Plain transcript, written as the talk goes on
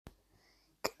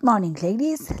Morning,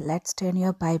 ladies. Let's turn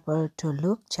your Bible to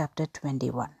Luke chapter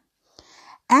 21.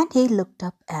 And he looked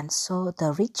up and saw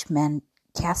the rich men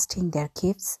casting their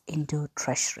gifts into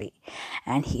treasury.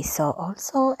 And he saw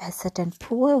also a certain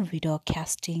poor widow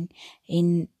casting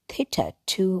in thither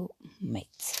 2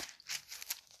 mites.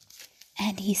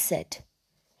 And he said,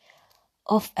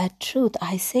 Of a truth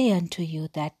I say unto you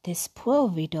that this poor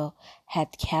widow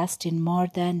hath cast in more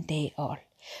than they all.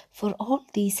 For all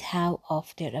these have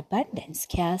of their abundance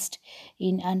cast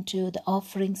in unto the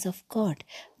offerings of God,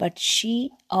 but she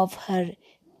of her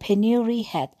penury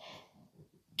hath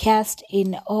cast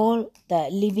in all the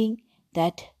living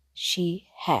that she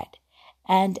had.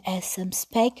 And as some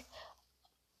spake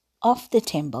of the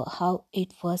temple, how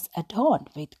it was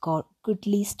adorned with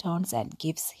goodly stones and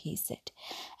gifts, he said,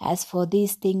 As for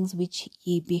these things which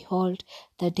ye behold,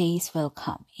 the days will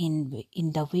come, in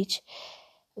the which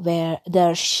where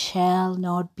there shall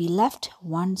not be left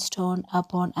one stone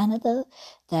upon another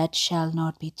that shall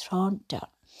not be thrown down.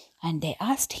 And they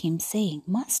asked him, saying,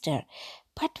 Master,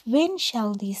 but when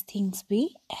shall these things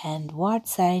be? And what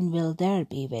sign will there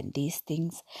be when these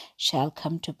things shall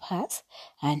come to pass?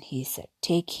 And he said,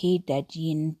 Take heed that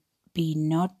ye be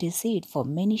not deceived, for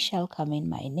many shall come in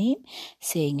my name,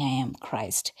 saying, I am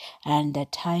Christ. And the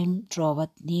time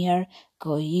draweth near,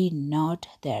 go ye not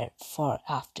therefore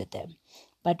after them.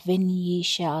 But when ye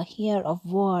shall hear of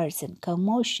wars and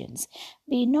commotions,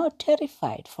 be not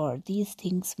terrified, for these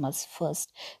things must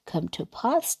first come to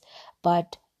pass,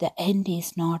 but the end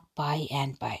is not by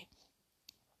and by.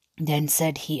 Then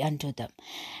said he unto them,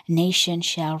 Nation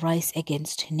shall rise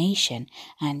against nation,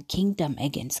 and kingdom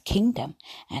against kingdom,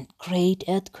 and great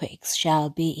earthquakes shall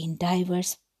be in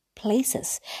divers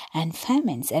places, and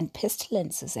famines and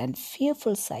pestilences and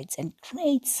fearful sights and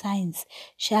great signs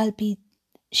shall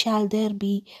there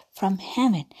be from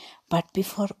heaven. But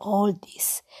before all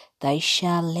this, they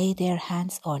shall lay their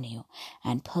hands on you,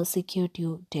 and persecute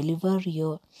you, delivering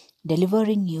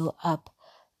you up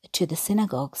to the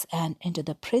synagogues and into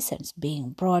the prisons,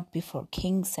 being brought before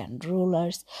kings and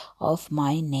rulers of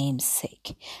my name's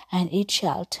sake. And it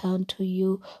shall turn to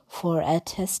you for a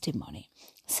testimony.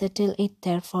 Settle it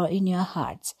therefore in your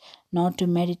hearts, not to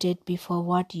meditate before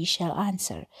what ye shall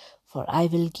answer. For I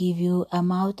will give you a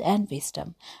mouth and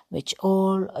wisdom, which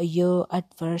all your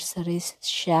adversaries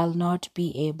shall not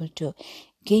be able to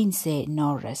gainsay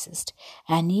nor resist.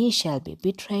 And ye shall be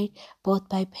betrayed both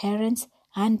by parents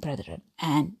and brethren,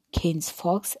 and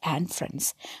kinsfolks and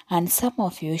friends. And some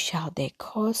of you shall they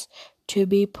cause to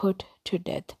be put to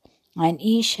death. And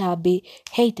ye shall be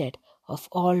hated of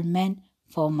all men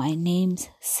for my name's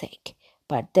sake.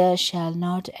 But there shall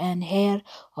not an hair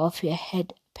of your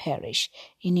head perish.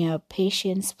 In your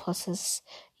patience possess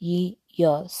ye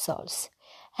your souls.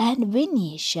 And when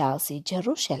ye shall see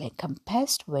Jerusalem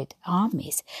compassed with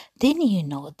armies, then ye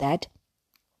know that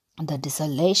the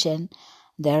desolation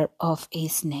thereof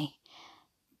is nigh.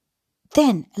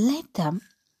 Then let them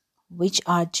which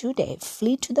are Judah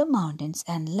flee to the mountains,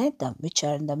 and let them which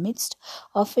are in the midst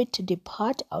of it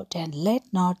depart out, and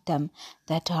let not them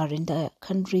that are in the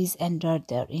countries enter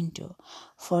thereinto.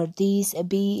 For these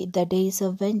be the days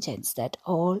of vengeance, that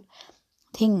all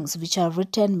things which are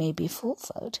written may be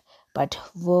fulfilled. But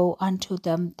woe unto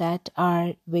them that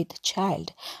are with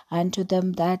child, and to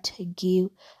them that give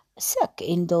suck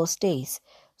in those days.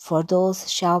 For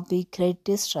those shall be great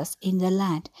distress in the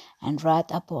land, and wrath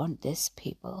upon this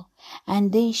people.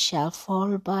 And they shall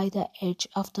fall by the edge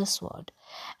of the sword,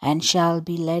 and shall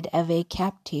be led away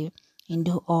captive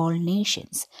into all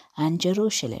nations. And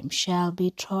Jerusalem shall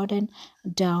be trodden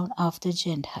down of the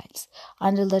Gentiles,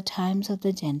 until the times of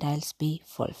the Gentiles be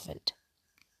fulfilled.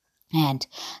 And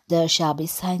there shall be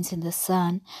signs in the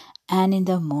sun, and in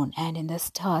the moon, and in the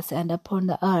stars, and upon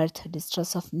the earth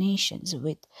distress of nations,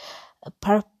 with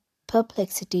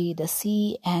perplexity, the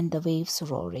sea and the waves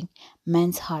roaring,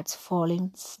 men's hearts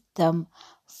falling them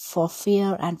for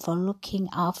fear and for looking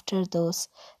after those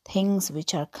things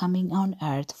which are coming on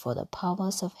earth, for the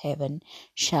powers of heaven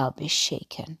shall be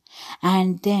shaken.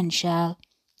 And then shall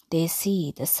they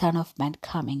see the Son of Man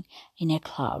coming in a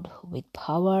cloud with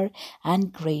power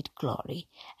and great glory.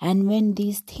 And when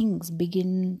these things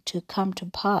begin to come to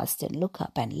pass, then look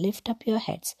up and lift up your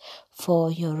heads,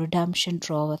 for your redemption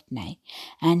draweth nigh.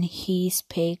 And he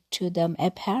spake to them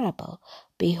a parable.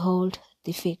 Behold,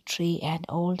 the fig tree and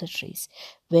all the trees,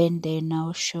 when they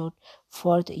now showed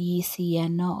forth, ye see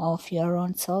and know of your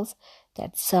own selves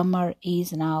that summer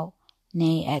is now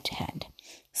nigh at hand.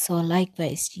 So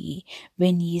likewise ye,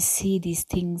 when ye see these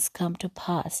things come to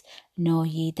pass, know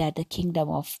ye that the kingdom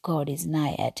of God is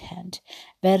nigh at hand.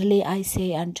 Verily I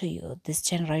say unto you, this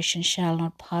generation shall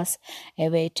not pass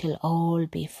away till all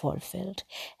be fulfilled.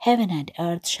 Heaven and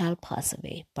earth shall pass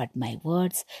away, but my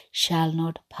words shall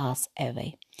not pass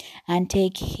away. And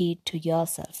take heed to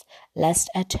yourself, lest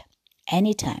at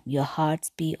any time your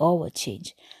hearts be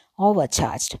overcharged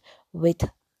with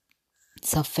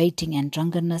surfeiting and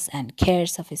drunkenness and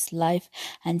cares of his life,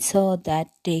 and so that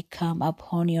they come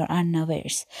upon your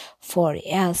unawares. For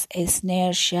as a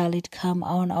snare shall it come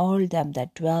on all them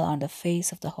that dwell on the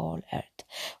face of the whole earth.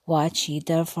 Watch ye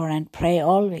therefore and pray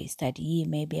always, that ye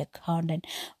may be accounted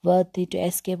worthy to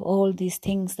escape all these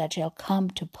things that shall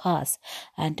come to pass,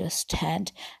 and to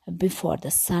stand before the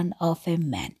Son of a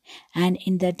Man. And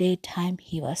in the daytime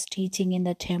he was teaching in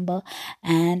the temple,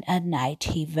 and at night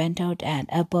he went out and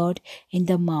abode in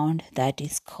the mount that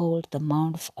is called the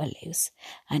Mount of Olives.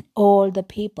 And all the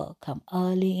people come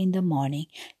early in the morning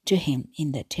to him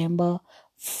in the temple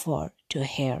for to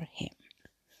hear him.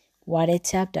 What a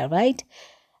chapter, right?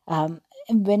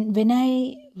 When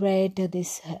I read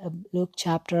this Luke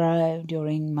chapter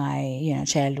during my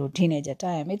childhood teenager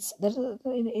time, there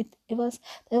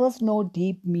was no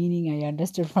deep meaning I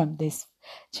understood from this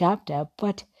chapter.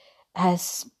 But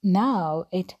as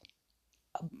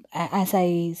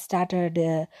I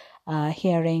started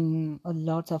hearing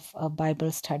lots of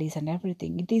Bible studies and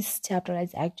everything, this chapter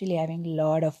is actually having a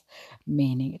lot of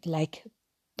meaning, like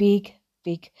big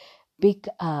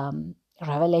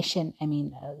revelation. I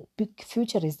mean, big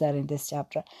future is there in this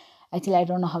chapter. Actually, I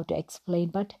don't know how to explain,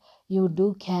 but you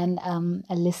can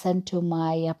listen to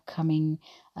my upcoming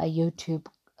YouTube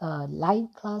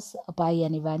live class by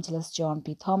an evangelist, John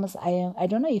P. Thomas. I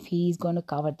don't know if he's going to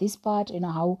cover this part,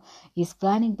 how he's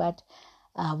planning, but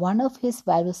one of his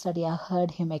Bible study, I heard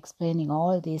him explaining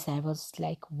all this. I was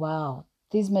like, wow,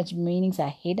 this much meanings are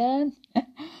hidden.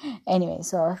 Anyway,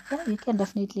 so yeah, you can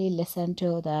definitely listen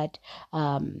to that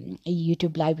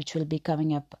YouTube live, which will be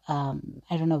coming up.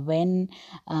 I don't know when.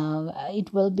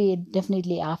 It will be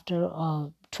definitely after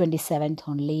 27th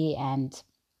only, and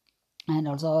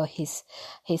also his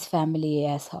family,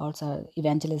 as also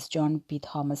evangelist John P.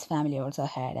 Thomas family also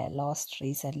had a loss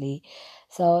recently.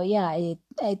 So yeah,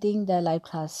 I think the live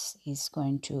class is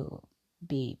going to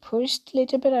be pushed a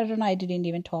little bit. I don't know, I didn't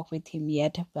even talk with him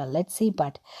yet. Well, let's see.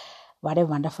 But what a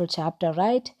wonderful chapter,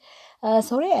 right?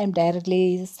 Sorry, I'm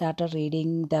directly started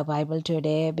reading the Bible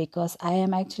today because I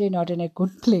am actually not in a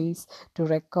good place to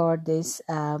record this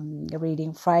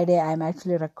reading Friday. I'm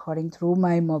actually recording through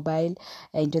my mobile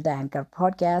into the Anchor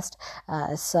podcast.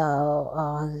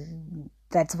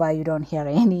 That's why you don't hear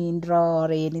any intro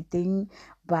or anything.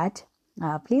 But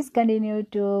please continue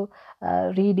to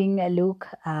reading Luke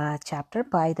chapter.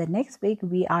 By the next week,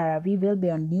 we will be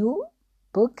on new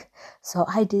book. So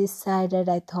I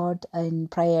thought in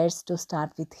prayers to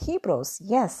start with Hebrews.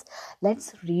 Yes,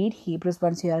 let's read Hebrews.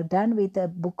 Once you are done with the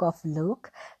book of Luke,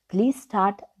 please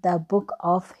start the book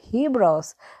of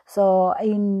Hebrews. So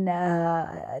in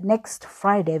next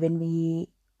Friday, when we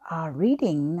are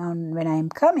reading, when I am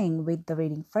coming with the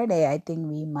reading Friday, I think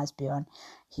we must be on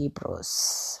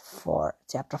Hebrews 4,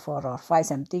 chapter 4 or 5,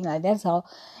 something like that. So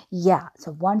yeah,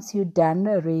 so once you're done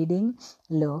reading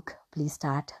Luke, please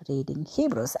start reading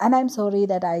Hebrews. And I'm sorry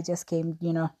that I just came,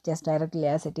 just directly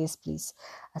as it is. Please,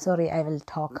 sorry, I will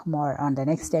talk more on the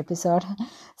next episode.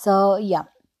 So yeah.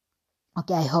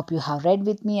 Okay, I hope you have read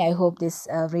with me. I hope this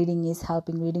reading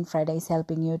Friday is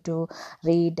helping you to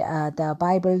read the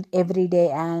Bible every day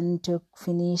and to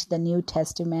finish the New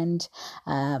Testament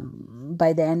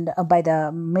by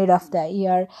the mid of the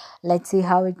year. Let's see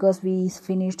how it goes. We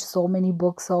finished so many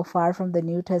books so far from the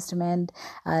New Testament.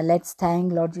 Let's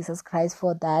thank Lord Jesus Christ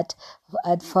for that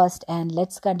at first, and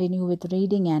let's continue with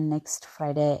reading, and next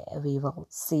Friday we will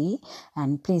see.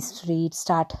 And please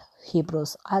start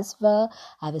Hebrews as well.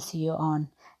 I will see you on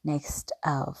next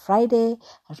Friday.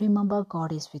 Remember,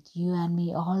 God is with you and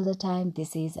me all the time.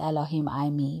 This is Elohim I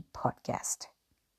Me podcast.